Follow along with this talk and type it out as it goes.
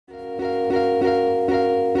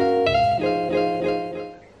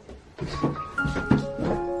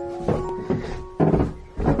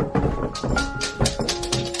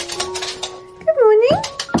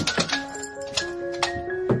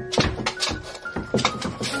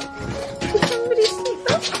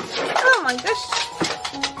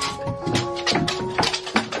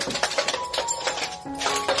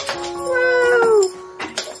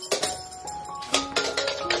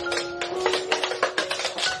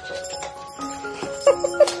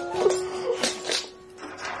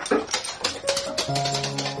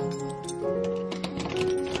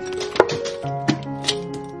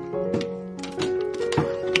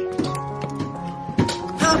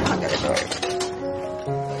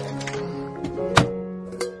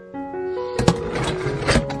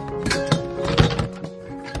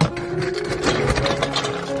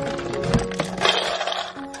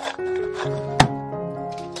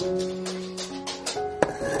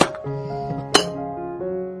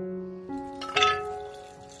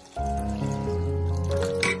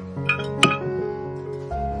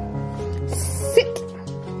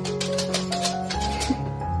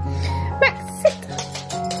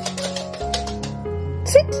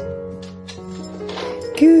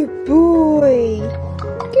Good boy.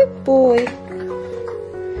 Good boy.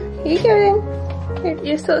 Here you go then.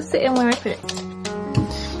 You're sort of sitting where I put it.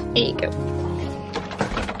 Here you go.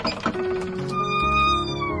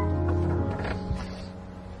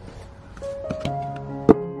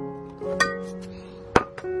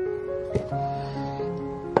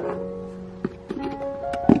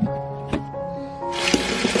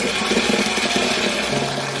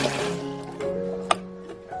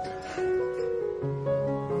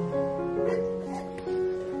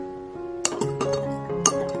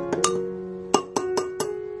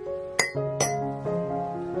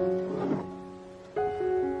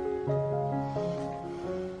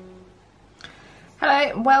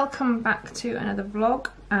 Hello, welcome back to another vlog.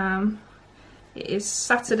 It is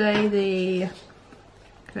Saturday the, I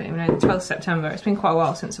don't even know, the 12th of September. It's been quite a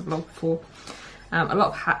while since I vlogged before. A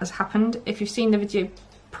lot has happened. If you've seen the video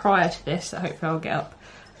prior to this, that hopefully I'll get up,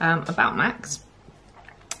 about Max,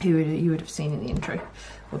 who you would have seen in the intro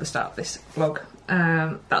or the start of this vlog.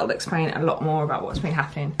 That'll explain a lot more about what's been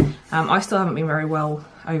happening. I still haven't been very well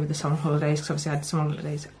over the summer holidays because obviously I had summer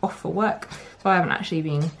holidays off for work, so I haven't actually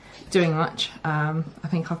been doing much. I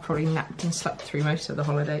think I've probably napped and slept through most of the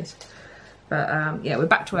holidays. But yeah, we're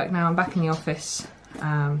back to work now. I'm back in the office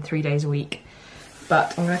 3 days a week.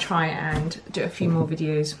 But I'm going to try and do a few more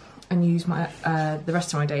videos and use my the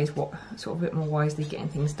rest of my days sort of a bit more wisely, getting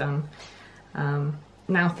things done.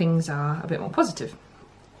 Now things are a bit more positive.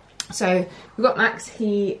 So we've got Max. If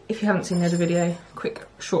you haven't seen the other video, quick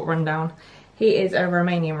short rundown. He is a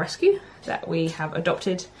Romanian rescue that we have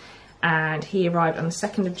adopted, and he arrived on the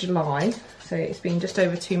 2nd of July. So it's been just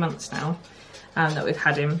over 2 months now that we've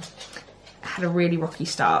had him. Had a really rocky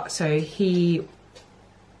start. So he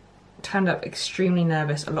turned up extremely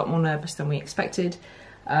nervous, a lot more nervous than we expected,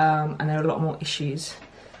 and there are a lot more issues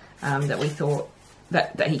that we thought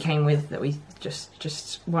that he came with that we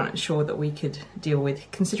just weren't sure that we could deal with,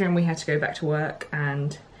 considering we had to go back to work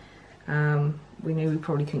and we knew we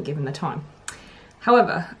probably couldn't give him the time.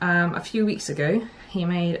 However, a few weeks ago he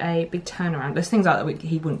made a big turnaround. There's things like that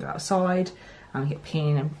he wouldn't go outside, he kept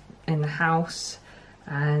peeing in the house,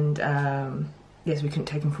 and yes, we couldn't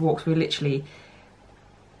take him for walks. We literally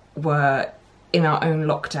were in our own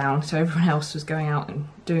lockdown, so everyone else was going out and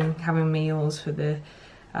having meals for the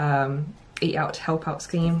Eat Out to Help Out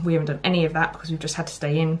scheme. We haven't done any of that because we've just had to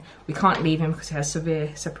stay in. We can't leave him because he has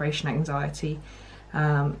severe separation anxiety,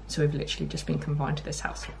 so we've literally just been confined to this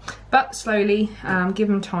house. But slowly, give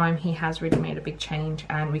him time, he has really made a big change,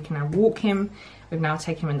 and we can now walk him. We've now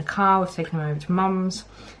taken him in the car, we've taken him over to Mum's.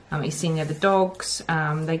 He's seen the other dogs,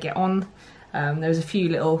 they get on. There was a few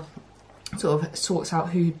little sort of sorts out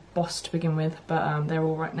who boss to begin with, but they're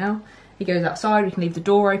all right now. He goes outside, we can leave the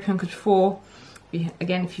door open, because before,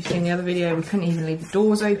 again, if you've seen the other video, we couldn't even leave the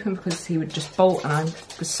doors open because he would just bolt, and I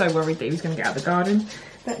was so worried that he was going to get out of the garden.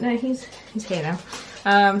 But no, he's here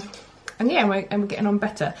now. And yeah, we're getting on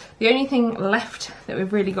better. The only thing left that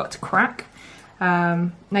we've really got to crack,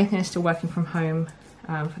 Nathan is still working from home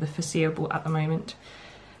for the foreseeable at the moment,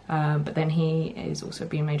 but then he is also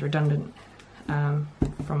being made redundant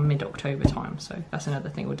from mid-October time, so that's another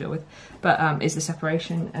thing we'll deal with. But is the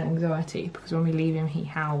separation anxiety, because when we leave him he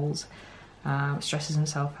howls, stresses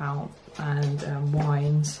himself out, and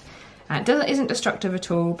whines. And it isn't destructive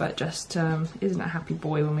at all, but just isn't a happy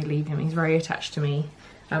boy when we leave him. He's very attached to me,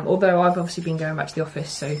 although I've obviously been going back to the office,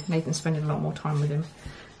 so Nathan's spending a lot more time with him.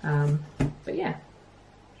 But yeah,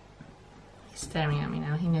 he's staring at me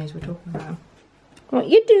now. He knows we're talking about him. What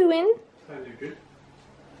you doing? I do good.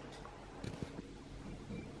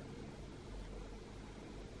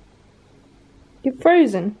 You're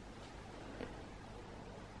frozen.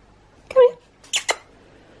 Come here.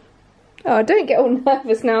 Oh, don't get all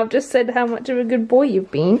nervous now. I've just said how much of a good boy you've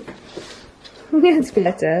been. That's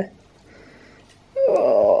better.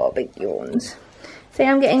 Oh, big yawns. See,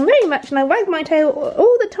 I'm getting very much, and I wag my tail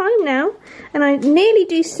all the time now. And I nearly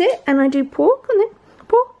do sit, and I do paw. Come on then.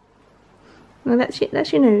 Paw. No, that's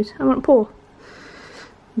your nose. I want paw.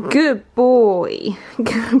 Good boy.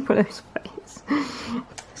 Good boy, those face.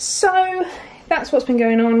 So that's what's been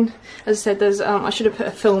going on. As I said, there's I should have put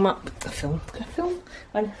a film up. A film?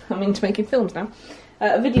 I'm into making films now.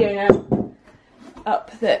 A video now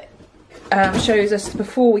up that shows us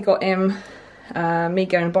before we got him, me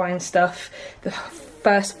going and buying stuff, the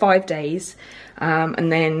first 5 days,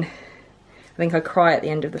 and then I think I cry at the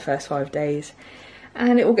end of the first 5 days.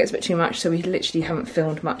 And it all gets a bit too much, so we literally haven't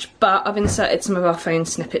filmed much. But I've inserted some of our phone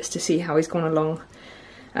snippets to see how he's gone along,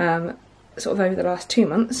 sort of over the last 2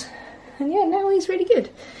 months. And yeah, now he's really good.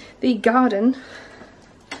 The garden,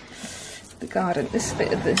 this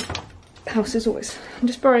bit of the house is always... I'm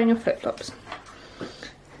just borrowing your flip-flops.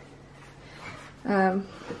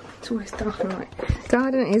 It's always dark and light.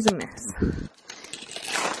 Garden is a mess.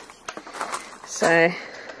 So, I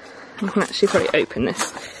can actually probably open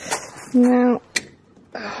this. Now...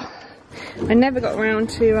 I never got around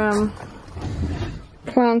to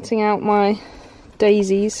planting out my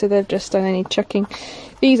daisies, so they've just done any chucking.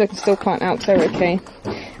 These I can still plant out, so they're okay.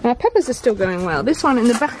 Peppers are still going well. This one in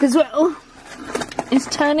the back as well is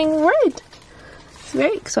turning red. It's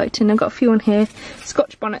very exciting. I've got a few on here.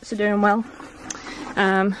 Scotch bonnets are doing well.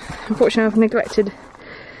 Unfortunately, I've neglected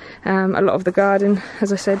a lot of the garden,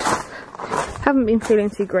 as I said. Haven't been feeling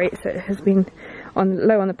too great, so it has been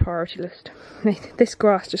low on the priority list. This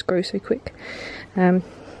grass just grows so quick.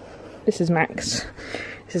 This is Max.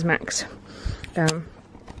 But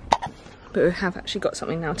we have actually got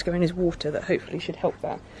something now to go in his water that hopefully should help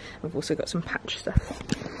that. We've also got some patch stuff.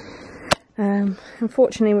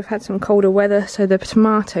 Unfortunately, we've had some colder weather, so the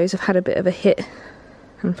tomatoes have had a bit of a hit.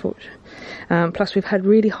 Unfortunately, plus we've had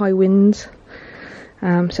really high winds,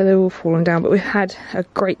 so they're all falling down. But we've had a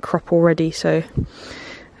great crop already, so.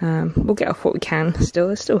 We'll get off what we can still.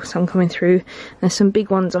 There's still some coming through. There's some big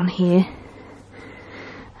ones on here.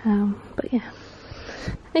 But yeah.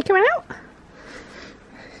 They're coming out.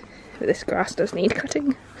 But this grass does need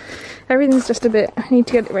cutting. Everything's just a bit... I need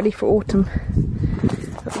to get it ready for autumn.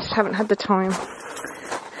 But I just haven't had the time.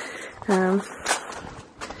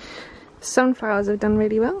 Sunflowers have done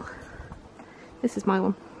really well. This is my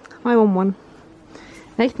one. My one.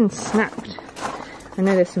 Nathan snapped. I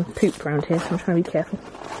know there's some poop around here, so I'm trying to be careful.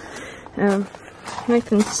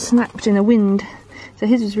 Nathan snapped in the wind, so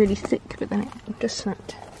his was really thick, but then it just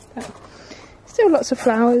snapped. But still lots of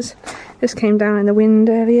flowers. Just came down in the wind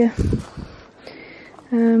earlier.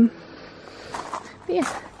 But yeah.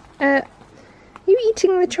 Are you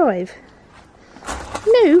eating the chive?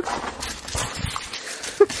 No.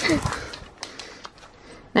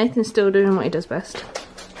 Nathan's still doing what he does best.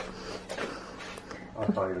 I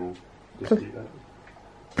can't even just eat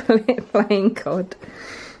that. Playing COD.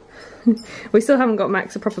 We still haven't got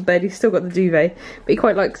Max a proper bed. He's still got the duvet, but he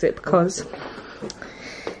quite likes it because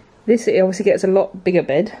this obviously gets a lot bigger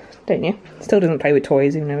bed, don't you? Still doesn't play with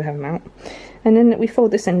toys even though we have them out. And then we fold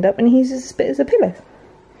this end up and he uses this bit as a pillow.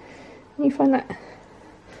 And you find that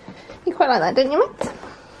you quite like that, don't you, Max?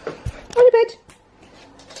 On your bed.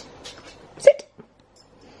 Sit.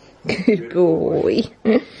 Good boy.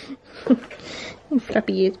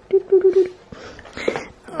 Flappy ears.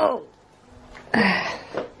 Oh.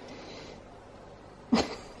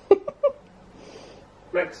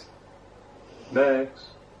 Max.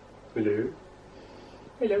 Hello.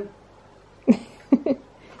 Hello.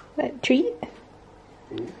 That treat?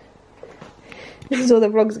 This is all the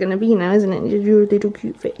vlog's going to be now, isn't it? Just your little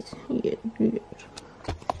cute face. Yeah.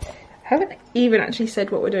 Haven't even actually said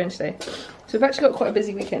what we're doing today. So we've actually got quite a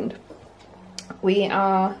busy weekend.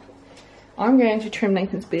 I'm going to trim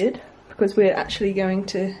Nathan's beard because we're actually going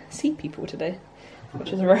to see people today,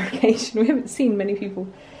 which is a rare occasion. We haven't seen many people.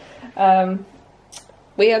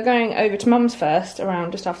 We are going over to Mum's first,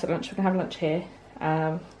 around just after lunch. We're going to have lunch here.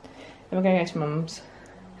 Then we're going to go to Mum's.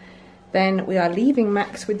 Then we are leaving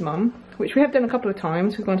Max with Mum, which we have done a couple of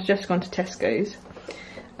times. We've just gone to Tesco's.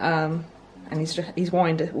 And he's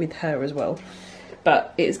wined with her as well.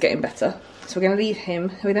 But it is getting better. So we're going to leave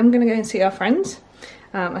him. We're then going to go and see our friends.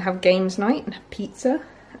 I have games night and have pizza.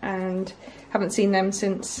 And haven't seen them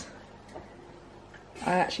since...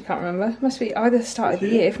 I actually can't remember. It must be either the start of the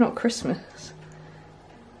year, if not Christmas.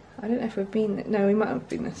 I don't know if we've been... No, we might have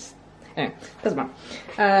been this. Anyway, doesn't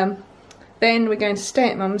matter. Then we're going to stay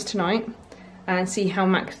at Mum's tonight and see how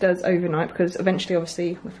Max does overnight, because eventually,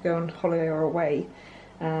 obviously, if we go on holiday or away,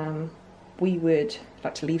 we would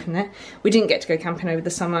like to leave him there. We didn't get to go camping over the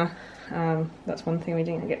summer. That's one thing we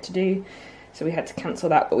didn't get to do, so we had to cancel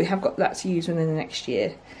that, but we have got that to use within the next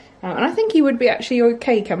year. And I think he would be actually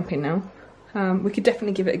okay camping now. We could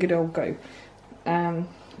definitely give it a good old go.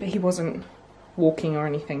 But he wasn't walking or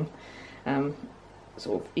anything.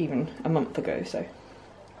 sort of even a month ago. So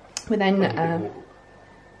we then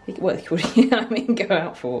well, I mean, go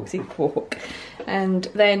out for walks, he could walk, and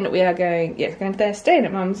then we are going there, staying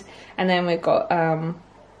at mum's, and then we've got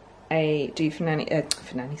a do for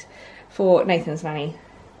Nathan's nanny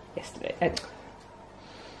yesterday.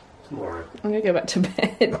 Tomorrow. I'm gonna go back to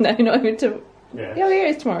bed. No, not even to. Yeah,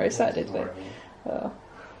 it is tomorrow. It's Saturday today. Oh.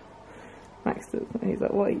 Max, he's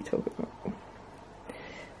like, what are you talking about?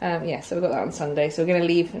 Yeah, so we've got that on Sunday. So we're going to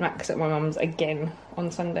leave Max at my mum's again on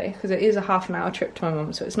Sunday, because it is a half-an-hour trip to my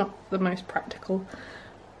mum's, so it's not the most practical,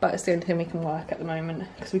 but it's the only thing we can work at the moment,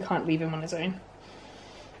 because we can't leave him on his own.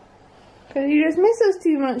 Because you just miss us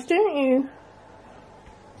too much, don't you?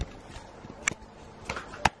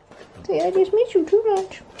 See, I just miss you too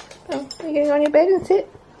much. Oh, you're going on your bed and sit.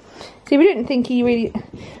 See, we didn't think he really...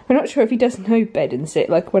 We're not sure if he does know bed and sit,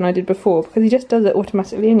 like when I did before, because he just does it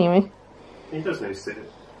automatically anyway. He does know sit.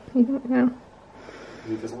 You don't know.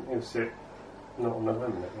 He doesn't know sit. Not on the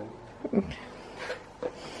laminate, then.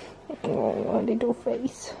 Oh, a little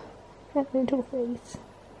face. A little face.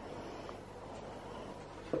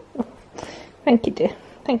 Thank you, dear.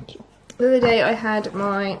 Thank you. The other day I had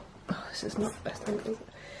my... Oh, this is not the best thing, is it?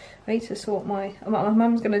 I need to sort my... My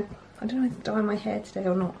mum's going to... I don't know if to dye my hair today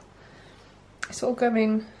or not. It's sort of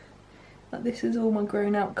going... Like, this is all my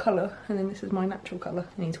grown out colour, and then this is my natural colour.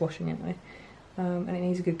 It needs washing anyway. And it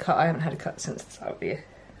needs a good cut. I haven't had a cut since the start of the year.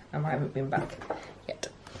 I haven't been back yet.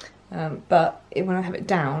 But when I have it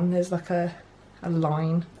down, there's like a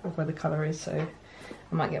line of where the colour is, so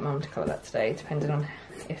I might get mum to colour that today, depending on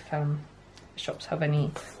if shops have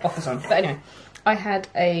any offers on. But anyway, I had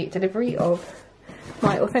a delivery of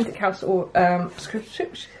my Authentic House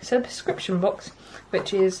subscription box,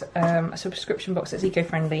 which is a subscription box that's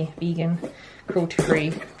eco-friendly, vegan,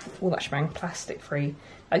 cruelty-free, all that shebang, plastic-free.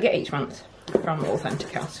 I get each month from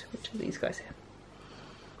Authentic House, which are these guys here.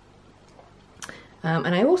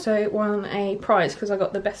 And I also won a prize because I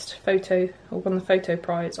got the best photo, or won the photo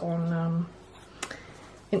prize on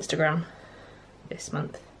Instagram this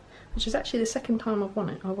month, which is actually the second time I've won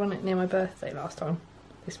it. I won it near my birthday last time,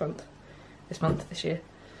 this year.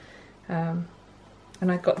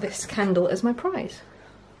 And I got this candle as my prize.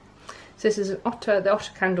 So this is the Otter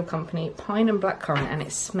Candle Company, Pine and Blackcurrant, and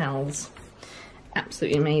it smells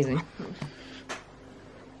absolutely amazing.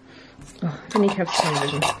 Oh, I need to have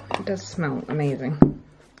television. It does smell amazing.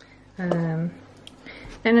 Then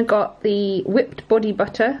I got the whipped body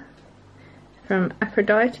butter from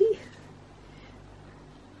Aphrodite.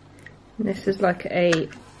 And this is like a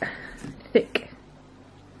thick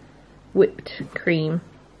whipped cream.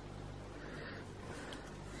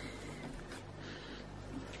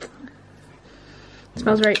 It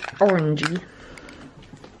smells very orangey,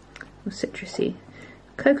 or citrusy.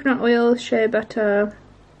 Coconut oil, shea butter,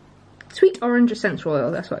 sweet orange essential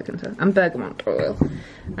oil, that's what I can say, and bergamot oil.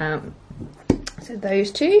 So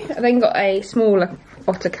those two. I then got a smaller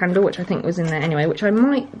otter candle, which I think was in there anyway, which I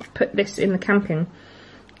might put this in the camping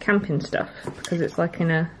stuff, because it's like in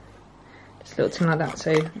a just a little tin like that,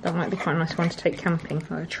 so that might be quite a nice one to take camping,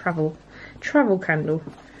 like a travel candle.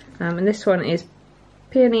 And this one is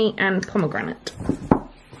peony and pomegranate.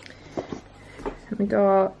 And we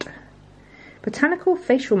got Botanical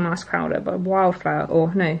Facial Mask Powder by Wildflower,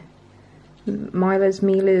 or no,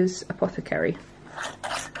 Mila's Apothecary,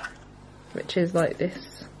 which is like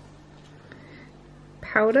this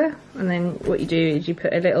powder, and then what you do is you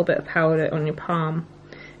put a little bit of powder on your palm,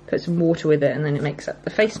 put some water with it, and then it makes up the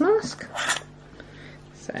face mask.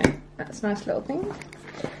 So that's a nice little thing.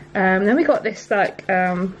 Then we got this, like,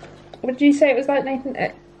 what did you say it was like, Nathan?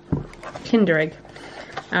 Kinder Egg.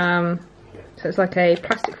 So it's like a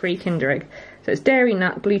plastic-free Kinder Egg. So it's dairy,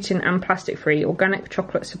 nut, gluten and plastic-free organic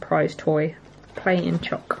chocolate surprise toy, plain in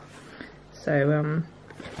choc. So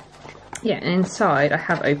yeah, and inside I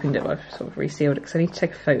have opened it, but I've sort of resealed it because I need to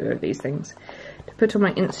take a photo of these things to put on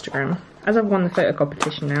my Instagram. As I've won the photo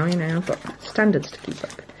competition now, you know, I've got standards to keep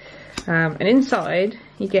up. And inside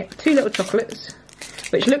you get 2 little chocolates,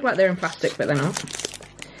 which look like they're in plastic, but they're not.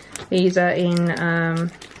 These are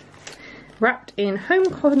in wrapped in home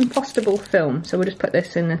compostable film, so we'll just put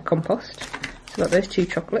this in the compost. So I've got those 2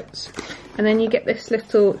 chocolates, and then you get this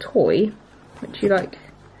little toy which you like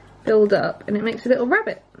build up, and it makes a little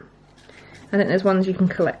rabbit. I think there's ones you can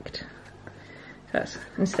collect. So that's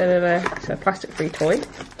instead of a plastic-free toy.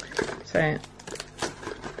 So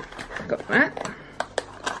I've got that.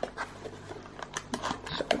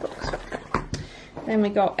 Shut the box up. Then we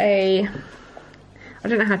got a, I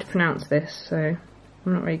don't know how to pronounce this, so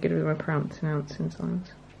I'm not very good with my pronouncing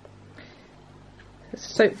signs. It's a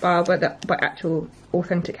soap bar by actual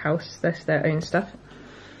Authentic House. That's their own stuff.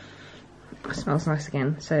 It smells nice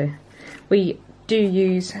again. So we do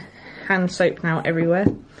use hand soap now everywhere.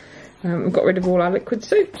 We've got rid of all our liquid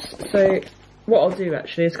soaps. So what I'll do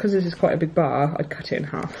actually is, because this is quite a big bar, I'd cut it in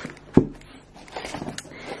half.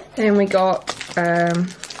 Then we got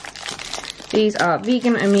these are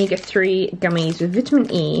vegan omega-3 gummies with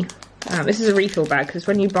vitamin E. This is a refill bag, because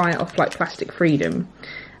when you buy it off like Plastic Freedom,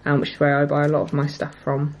 which is where I buy a lot of my stuff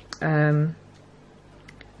from,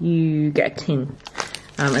 you get a tin,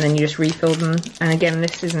 and then you just refill them. And again,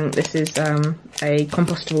 this is a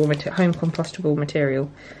compostable home compostable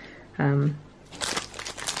material.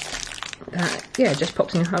 Yeah, just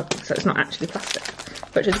pops in your hub, so it's not actually plastic,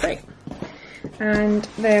 which is great. And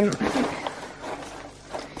then I think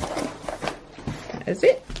that is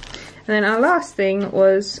it. And then our last thing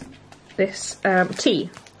was this tea.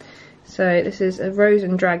 So this is a Rose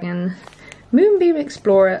and Dragon Moonbeam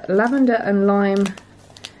Explorer Lavender and Lime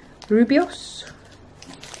Rubios.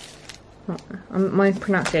 My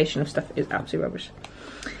pronunciation of stuff is absolutely rubbish.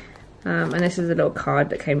 And this is a little card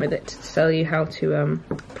that came with it to tell you how to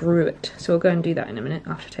brew it. So we'll go and do that in a minute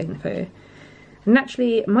after taking the photo.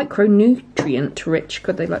 Naturally micronutrient rich.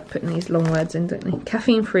 God, they like putting these long words in, don't they?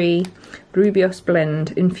 Caffeine free Rubios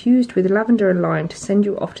blend infused with lavender and lime to send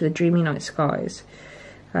you off to the dreamy night skies.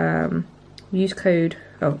 Use code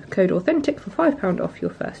authentic for £5 off your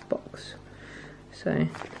first box. So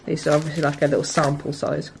these are obviously like a little sample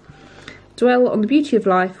size. Dwell on the beauty of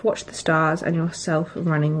life, watch the stars and yourself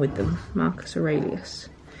running with them. Marcus Aurelius.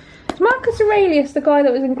 Is Marcus Aurelius the guy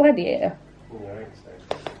that was in Gladiator? Yeah, I think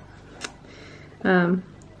so.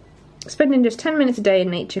 Spending just 10 minutes a day in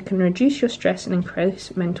nature can reduce your stress and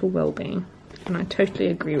increase mental well-being. And I totally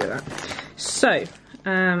agree with that. So,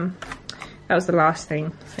 that was the last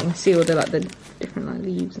thing. So you can see all the different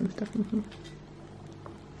leaves and stuff in here.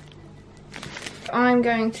 I'm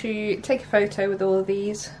going to take a photo with all of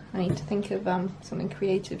these. I need to think of something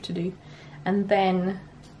creative to do, and then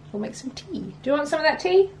we'll make some tea. Do you want some of that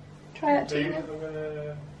tea? Try that tea. I'm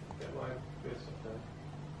gonna get my beard stuff now.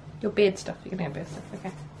 Your beard stuff. You're gonna get beard stuff.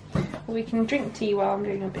 Okay. Well, we can drink tea while I'm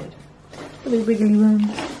doing your beard. Little wiggly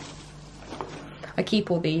worms. I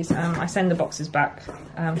keep all these. I send the boxes back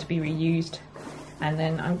to be reused, and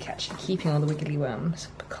then I'm keeping all the wiggly worms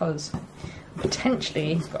because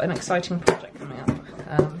potentially got an exciting project coming up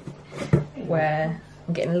where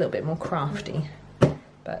I'm getting a little bit more crafty,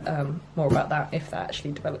 but more about that if that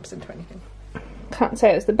actually develops into anything. Can't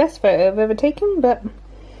say it's the best photo I've ever taken, but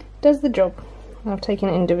does the job. I've taken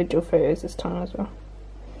individual photos this time as well.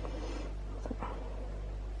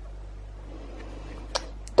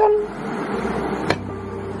 Done.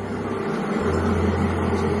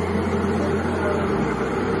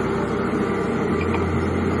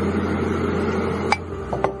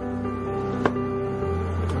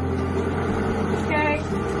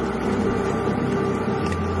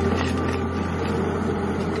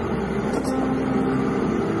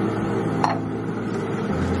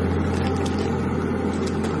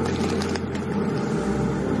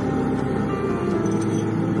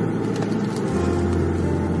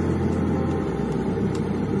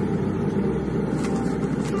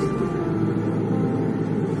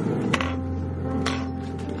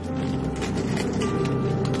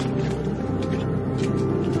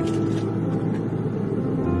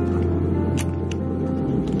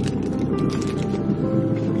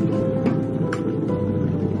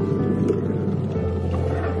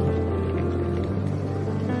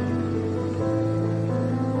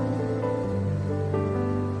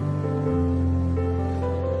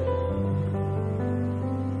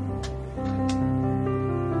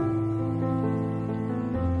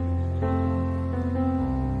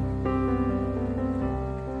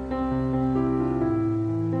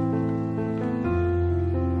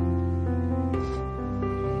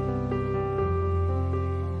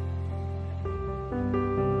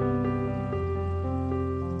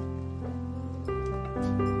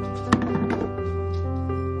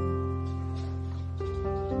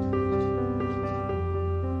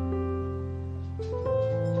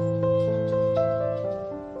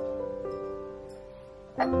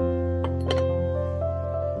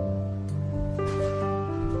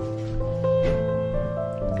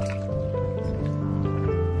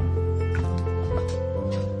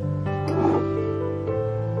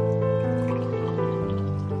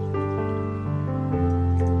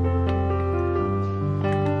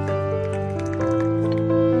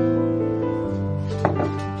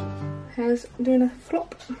 Doing a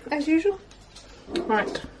flop as usual.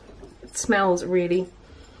 Right, it smells really,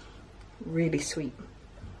 really sweet.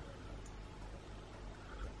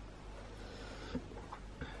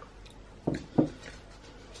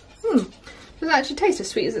 Doesn't actually taste as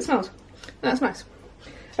sweet as it smells. That's nice.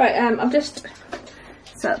 Right, I've just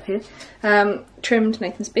set up here. Trimmed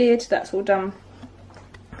Nathan's beard. That's all done.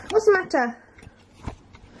 What's the matter?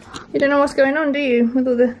 You don't know what's going on, do you? With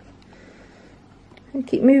all the... You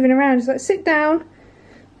keep moving around. It's like, sit down.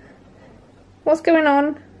 What's going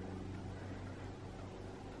on?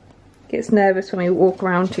 Gets nervous when we walk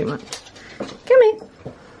around too much. Come here.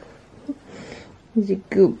 He's a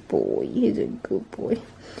good boy. He's a good boy.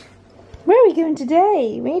 Where are we going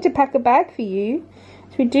today? We need to pack a bag for you.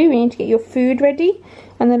 So we do. We need to get your food ready.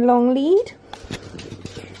 And the long lead.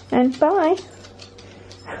 And bye.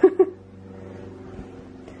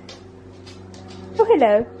 Oh,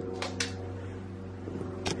 hello.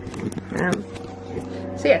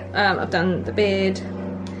 So yeah, I've done the beard.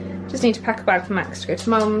 Just need to pack a bag for Max to go to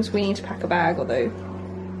Mum's. We need to pack a bag, although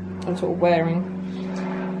I'm sort of wearing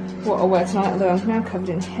what I'll wear tonight, although I'm now covered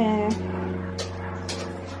in hair.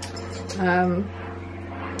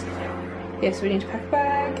 Yeah, so we need to pack a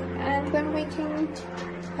bag and then we can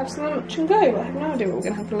have some lunch and go. I have no idea what we're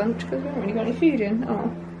going to have for lunch because we haven't really got any food in.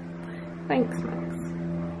 Oh, thanks, Max.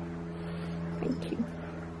 Thank you.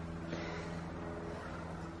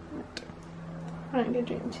 I don't go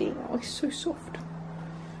drink tea. Oh, it's so soft.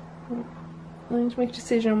 I need to make a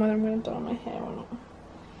decision on whether I'm going to dye my hair or not.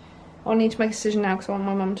 I'll need to make a decision now because I want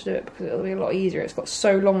my mum to do it because it'll be a lot easier. It's got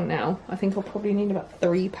so long now. I think I'll probably need about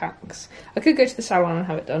 3 packs. I could go to the salon and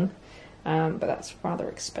have it done, but that's rather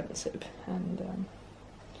expensive. And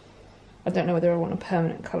I don't know whether I want a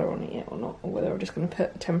permanent colour on it yet or not, or whether I'm just going to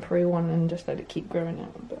put a temporary one and just let it keep growing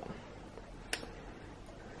out. But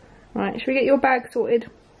right, should we get your bag sorted?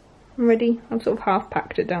 I'm ready. I've sort of half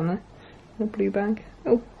packed it down there. The blue bag.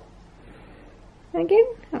 Oh. Again?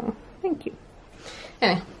 Oh, thank you.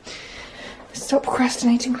 Anyway, stop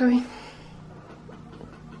procrastinating, Chloe.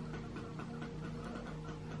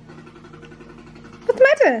 What's the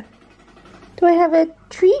matter? Do I have a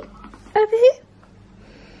treat over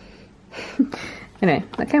here? Anyway,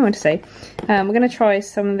 I came on to say, we're going to try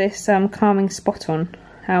some of this calming spot on.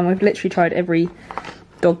 We've literally tried every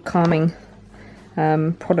dog calming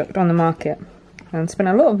product on the market and spent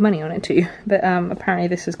a lot of money on it too, but apparently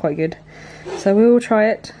this is quite good, so we will try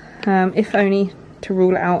it, if only to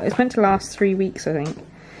rule it out. It's meant to last 3 weeks, I think,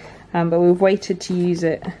 but we've waited to use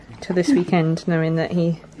it till this weekend, knowing that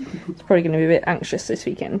he's probably going to be a bit anxious this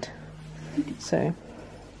weekend. So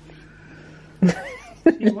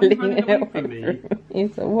He's running away from me.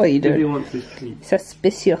 He's like, what are you doing? He wants his treat.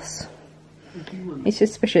 Suspicious. He's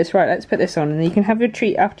suspicious. Right, let's put this on, and you can have your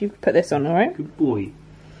treat after you've put this on, alright? Good boy.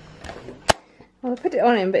 Well, I put it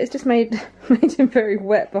on him, but it's just made him very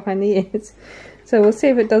wet behind the ears. So we'll see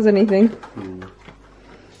if it does anything. Here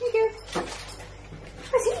you go.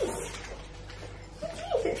 What's this?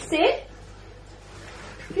 What's this? Sit.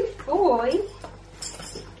 Good boy.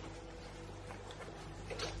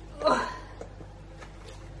 Oh.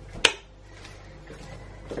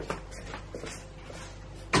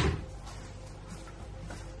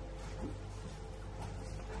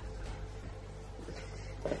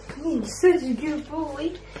 You're such a good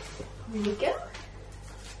boy. There you go.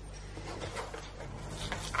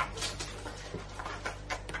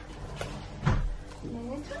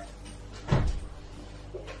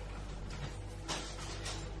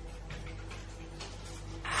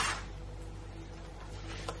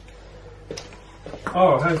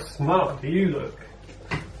 Oh, how smart do you look?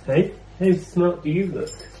 Hey, how smart do you look?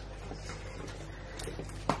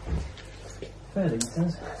 Fairly, it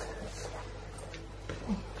says.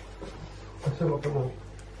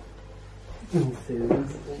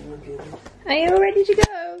 Are you all ready to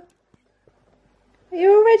go? Are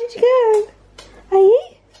you all ready to go? Are you?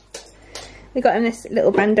 We got him this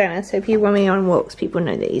little bandana, so if you want me on walks, people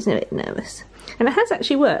know that he's a bit nervous. And it has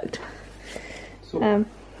actually worked.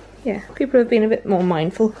 Yeah, people have been a bit more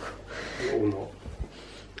mindful. Or not.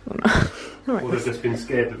 Or not. Right. Or they've just been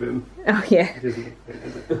scared of him. Oh, yeah.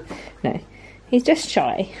 No, he's just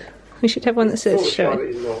shy. We should have one that says shy.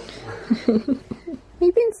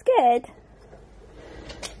 You've been scared?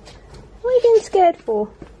 What are you being scared for?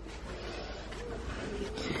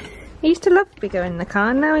 He used to love to be going in the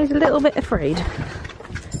car, and now he's a little bit afraid.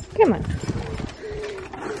 Come on.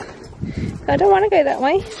 I don't want to go that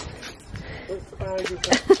way.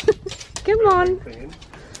 Come on.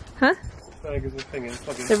 Huh?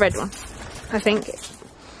 The red one, I think.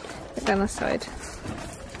 Down the side.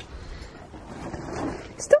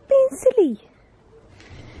 Stop being silly.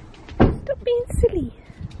 Stop being silly.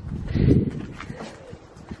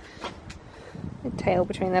 The tail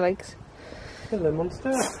between their legs. Hello,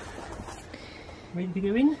 monster. Ready to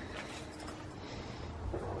go in?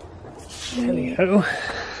 Hello.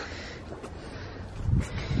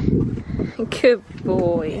 Good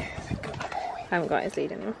boy. I haven't got his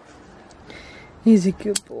lead anymore. He's a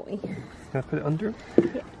good boy. Can I put it under him?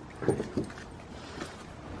 Yeah.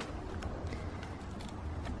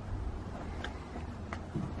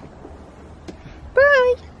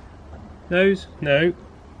 Bye. Nose? No.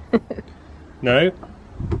 No.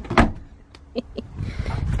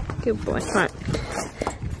 Good boy. Right.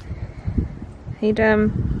 He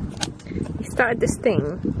started this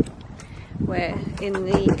thing where in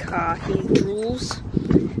the car he drools.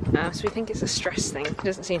 So we think it's a stress thing. It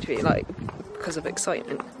doesn't seem to be like because of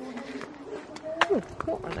excitement. Ooh,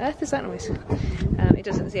 what on earth is that noise? It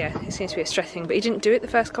doesn't. Yeah, it seems to be a stress thing. But he didn't do it the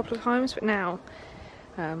first couple of times. But now,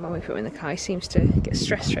 when we put him in the car, he seems to get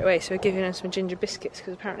stressed straight away. So we're giving him some ginger biscuits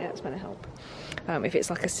because apparently that's going to help. If it's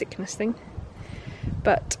like a sickness thing.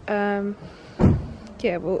 But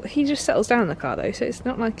yeah, well, he just settles down in the car though, so it's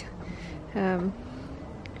not like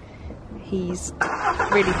he's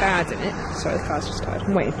really bad in it. Sorry, the car's just tired.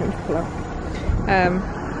 I'm waiting for him to pull up.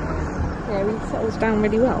 Yeah, he settles down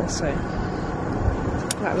really well, so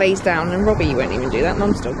that lays down, and Robbie won't even do that.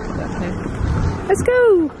 Mum's dog. No. Let's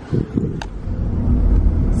go!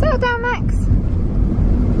 Settle down, Max!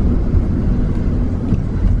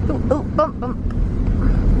 Oh, bump, bump.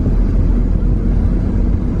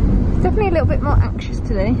 Definitely a little bit more anxious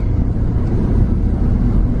today.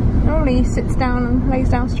 Normally he sits down and lays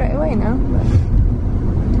down straight away now, but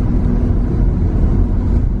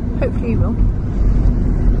hopefully he will.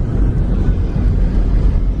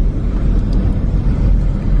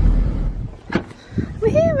 We're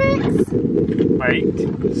here, Max! Wait,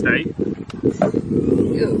 stay.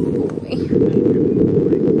 Good boy.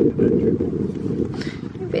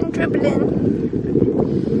 You've been dribbling.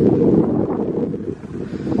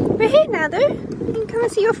 We're here now though. You can come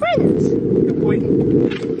and see your friends. Good boy.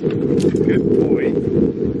 Good boy.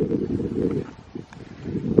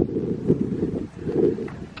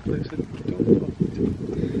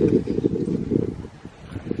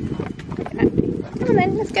 Come on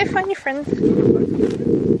then, let's go find your friends.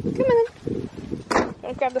 Come on then.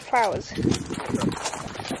 I'll grab the flowers. Come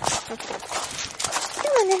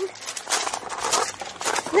on then.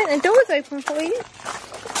 I think the door's open for you.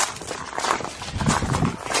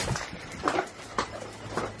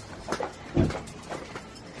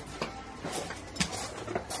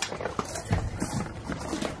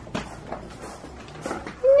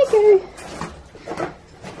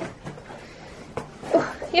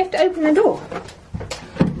 Oh, you have to open the door.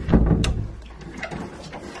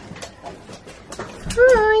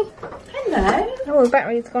 Hi. Hello. Oh, the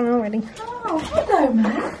battery's gone already. Oh, hello,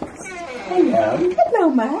 Max. Hello. Hello,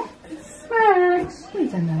 Max. Max.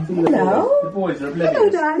 Who's a nice? Hello. The boys are oblivious. Hello,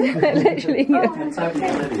 darling. Literally, yeah. Totally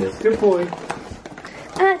oblivious. Good boy.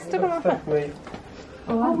 Stick on my foot. Wait.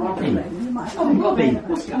 Oh, Robbie. Oh, Robbie,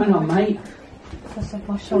 what's going on, mate? That's off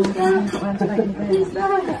my shoulder. That's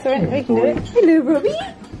That's alright, we can do it. Hello, Robbie.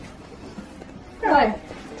 right.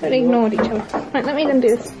 Don't ignore each other. Right, let me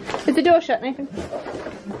undo this. Is the door shut, Nathan?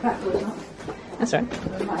 That's right.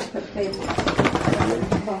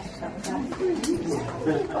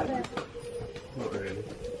 Not really.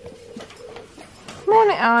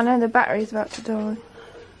 Morning. Oh no, the battery's about to die.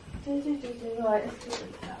 You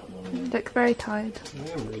look very tired.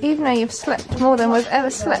 Even though you've slept more than we've ever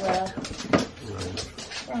slept.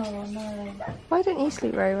 Oh no. Why don't you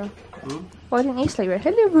sleep very well? Why didn't you sleep very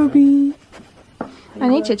well? Hello, Ruby. I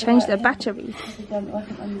need to change the battery. I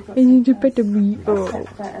need a battery. Oh.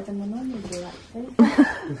 Better than my mum would do, actually.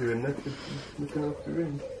 Is there a net looking after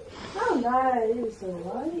him? Oh no, it was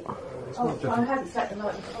alright. Oh, I hadn't slept the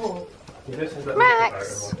night before. He just has that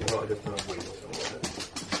Max! look about him, like he's not just on a wheel or something.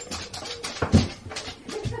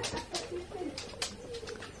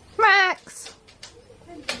 Max!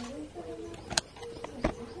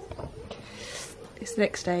 It's the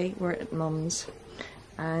next day, we're at Mum's,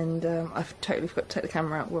 and I've totally forgot to take the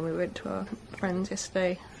camera out when we went to our friends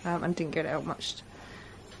yesterday, and didn't get it out much.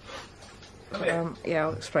 Yeah,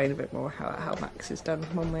 I'll explain a bit more how Max is done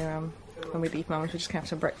when we leave Mum's. We're just gonna have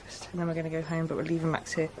some breakfast, and then we're gonna go home, but we're leaving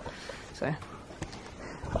Max here. So,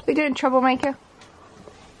 what are we doing, troublemaker?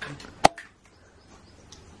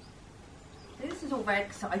 This is all very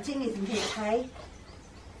exciting, isn't it, Kay?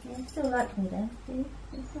 You still like me then, do you?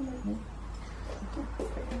 You still like me?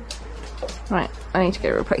 Right, I need to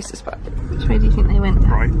go replace this battery. Which way do you think they went?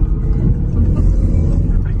 Right.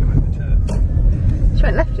 She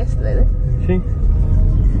went left yesterday though. She?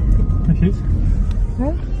 There she is.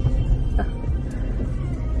 Really?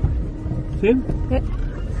 See him? Yep.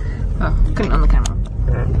 Oh, couldn't on the camera.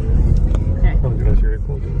 Right. I didn't realise you were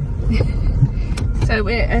recording. So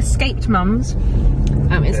we're escaped Mum's.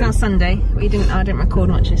 It's now Sunday. I didn't record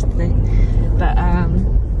much yesterday, but I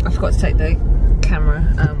forgot to take the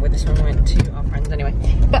camera with us when we went to our friends anyway.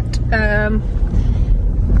 But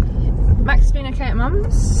Max has been okay at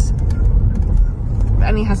Mum's,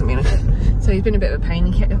 and he hasn't been okay. So he's been a bit of a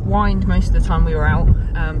pain. He whined most of the time we were out,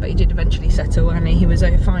 but he did eventually settle, and he was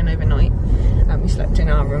fine overnight. We slept in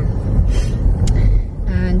our room,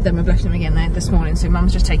 and then we've left him again there this morning. So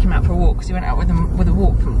Mum's just taken him out for a walk because he went out with a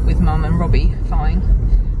walk with Mum and Robbie fine.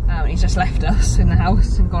 He's just left us in the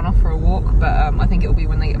house and gone off for a walk, but I think it'll be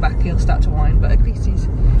when they get back he'll start to whine, but at least he's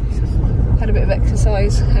had a bit of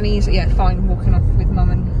exercise and he's fine walking off with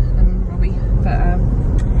Mum and Robbie. But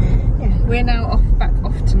yeah, we're now back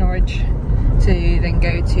off to Norwich to then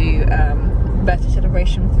go to birthday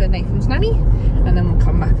celebration for Nathan's nanny, and then we'll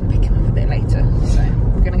come back and pick him up a bit later. So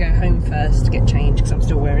we're going to go home first to get changed because I'm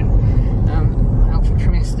still wearing outfit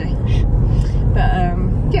from yesterday. But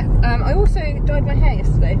yeah, I also dyed my hair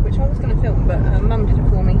yesterday, which I was going to film, but Mum did it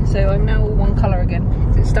for me, so I'm now all one colour again.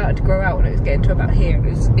 It started to grow out and it was getting to about here. It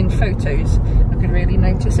was in photos I could really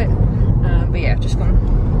notice it, but yeah, I've just gone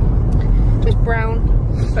brown,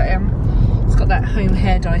 but it's got that home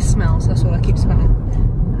hair dye smell, so that's all I keep smelling.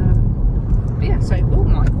 But yeah, so oh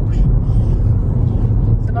my gosh,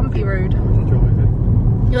 it's a bumpy road.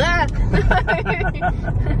 Yeah.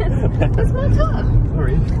 That's my car.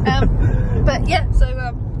 Sorry. But yeah, so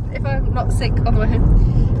if I'm not sick on the way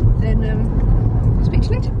home, then I'll speak to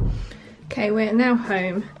you later. Okay, we're now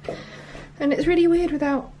home, and it's really weird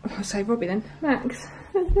without, I'll say Robbie then, Max.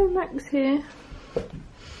 There's no Max here.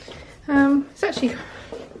 It's actually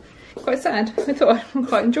quite sad. I thought I'd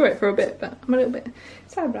quite enjoy it for a bit, but I'm a little bit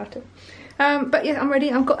sad about it. But yeah, I'm ready.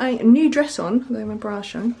 I've got a new dress on, although my bra's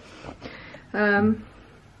showing. I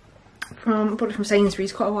bought it from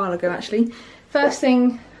Sainsbury's quite a while ago actually. First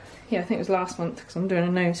thing, yeah, I think it was last month because I'm doing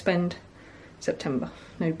a no spend September,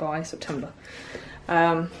 no buy September.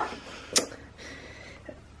 Yeah,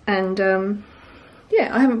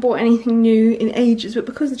 I haven't bought anything new in ages, but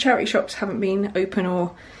because the charity shops haven't been open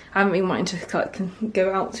or I haven't been wanting to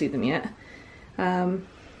go out to them yet, I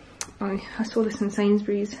saw this in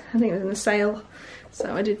Sainsbury's. I think it was in the sale,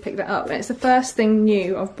 so I did pick that up. And it's the first thing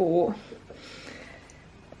new I've bought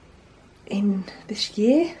in this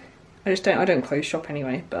year. I don't clothes shop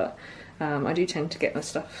anyway, but I do tend to get my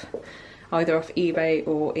stuff either off eBay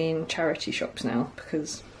or in charity shops now,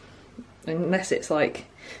 because unless it's like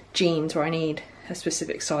jeans where I need a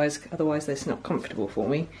specific size, otherwise it's not comfortable for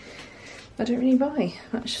me, I don't really buy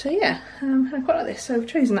much. So yeah, I quite like this, so I've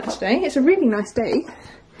chosen that today. It's a really nice day.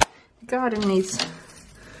 The garden needs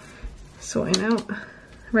sorting out,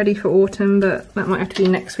 ready for autumn, but that might have to be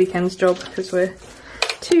next weekend's job because we're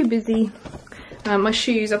too busy. My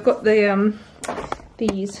shoes, I've got the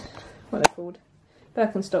these, what are they called?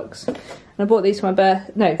 Birkenstocks. And I bought these for my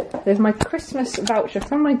there's my Christmas voucher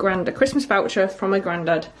from my granddad. Christmas voucher from my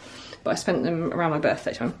granddad, but I spent them around my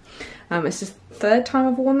birthday time. It's the third time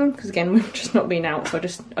I've worn them because again we've just not been out, so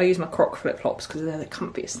I use my Croc flip flops because they're the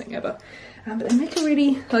comfiest thing ever. But they make a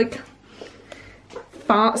really like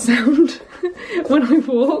fart sound when I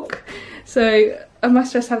walk, so I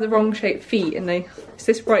must just have the wrong shaped feet, and it's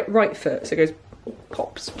this right foot, so it goes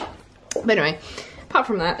pops. But anyway, apart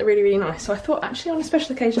from that, they're really, really nice. So I thought actually on a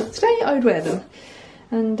special occasion today I would wear them.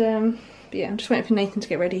 And but yeah, I'm just waiting for Nathan to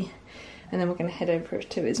get ready, and then we're going to head over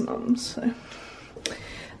to his mum's. So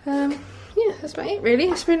yeah, that's about it really.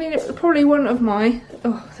 It's really probably one of my,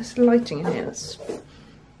 oh, there's lighting in here. That's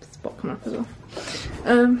spot coming up as well.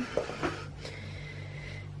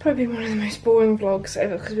 Probably one of the most boring vlogs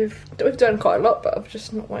ever because we've done quite a lot, but I've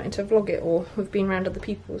just not wanted to vlog it, or we've been around other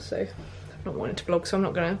people, so I've not wanted to vlog. So I'm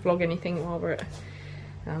not going to vlog anything while we're at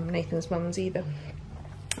Nathan's mum's either.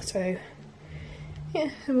 So yeah,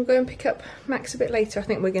 and we'll go and pick up Max a bit later. I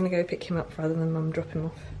think we're going to go pick him up rather than Mum drop him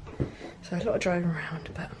off. So a lot of driving around,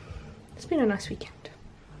 but it's been a nice weekend.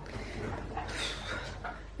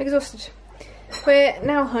 Exhausted. We're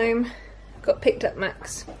now home. Got picked up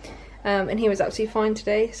Max. And he was absolutely fine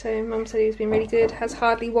today, so Mum said he was being really good, has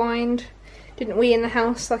hardly whined, didn't wee in the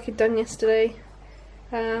house like he'd done yesterday.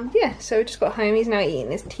 Yeah, so we just got home, he's now eating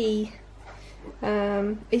his tea.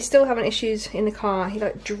 He's still having issues in the car, he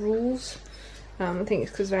like drools. I think it's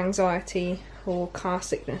because of anxiety or car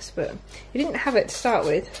sickness, but he didn't have it to start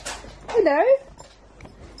with. Hello?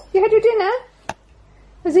 You had your dinner?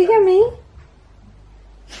 Was it yummy?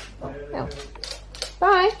 Oh.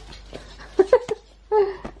 Bye!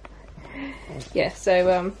 Yeah,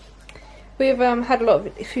 so we've had a lot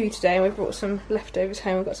of food today, and we've brought some leftovers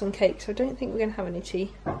home. We've got some cake, so I don't think we're going to have any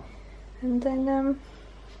tea. And then,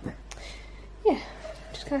 yeah,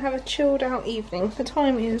 just gonna have a chilled out evening. The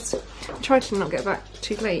time is, I tried to not get back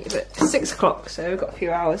too late, but it's 6 o'clock, so we've got a few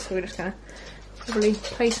hours, so we're just gonna probably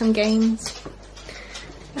play some games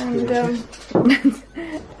and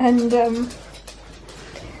and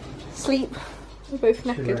sleep. We're both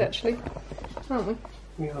knackered actually, aren't we?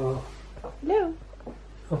 We are. No.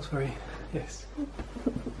 Oh, sorry. Yes.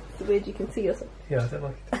 It's weird you can see yourself. Yeah, I don't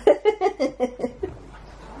like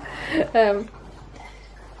it.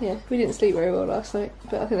 Yeah, we didn't sleep very well last night,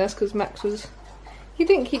 but I think that's because Max was... You'd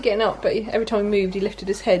think he'd getting up, but every time he moved he lifted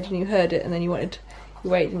his head and you heard it, and then you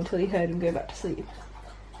waited until you heard him go back to sleep.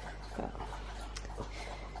 But,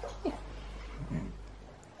 yeah.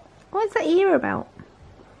 What's that ear about?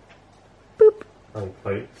 Boop. And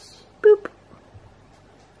plates. Boop.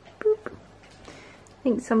 Boop. I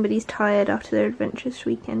think somebody's tired after their adventurous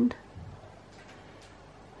weekend.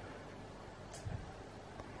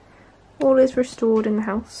 All is restored in the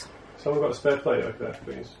house. Someone got a spare plate over there,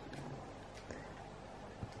 please?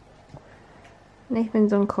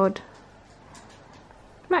 Nathan's on cod.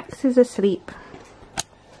 Max is asleep.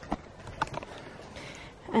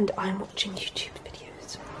 And I'm watching YouTube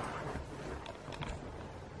videos.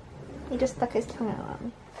 He just stuck his tongue out at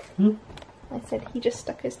me. Hmm? I said he just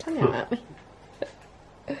stuck his tongue out at me.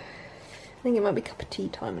 I think it might be cup of tea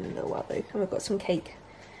time in a little while though. And we've got some cake.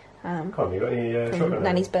 Come on, you got any from chocolate?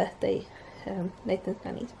 Nanny's birthday, Nathan's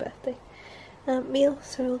Nanny's birthday meal,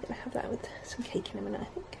 so we're going to have that with some cake in a minute, I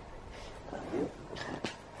think.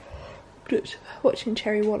 Just watching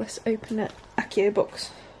Cherry Wallace open an Accio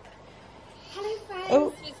box. Hello friends.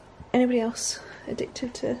 Oh, anybody else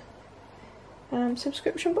addicted to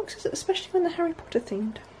subscription boxes, especially when they're Harry Potter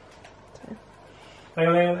themed? So. Hang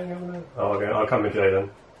on. Oh, okay, I'll come with Jay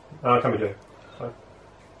then. I'll come with Jay. Fine.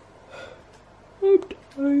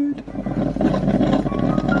 I'm tired.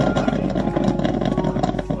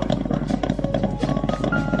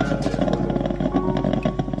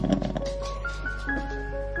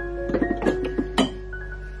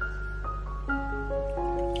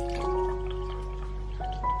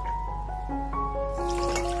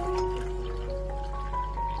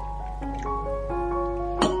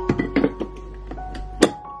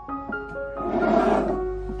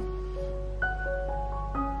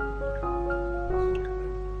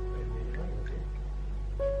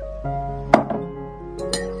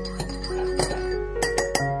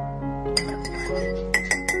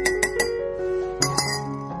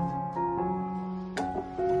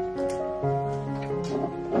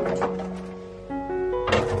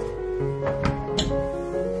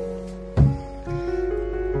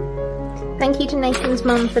 Thank you to Nathan's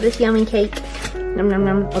mum for this yummy cake. Nom nom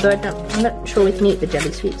nom. Although I'm not sure we can eat the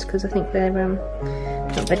jelly sweets because I think they're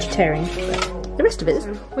not vegetarian. But the rest of it is.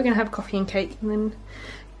 We're gonna have coffee and cake and then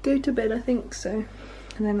go to bed, I think. So,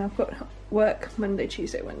 and then I've got work Monday,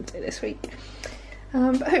 Tuesday, Wednesday this week.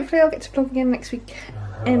 But hopefully I'll get to vlog again next week,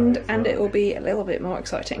 and it will be a little bit more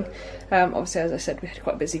exciting. Obviously, as I said, we had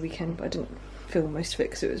quite a busy weekend, but I didn't film most of it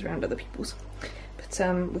because it was around other people's. But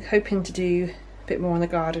we're hoping to do a bit more in the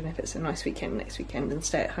garden if it's a nice weekend next weekend, and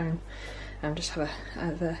stay at home and just have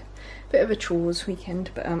a bit of a chores weekend.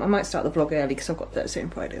 But I might start the vlog early because I've got Thursday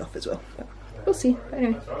and Friday off as well. But we'll see. But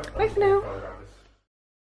anyway, bye for now.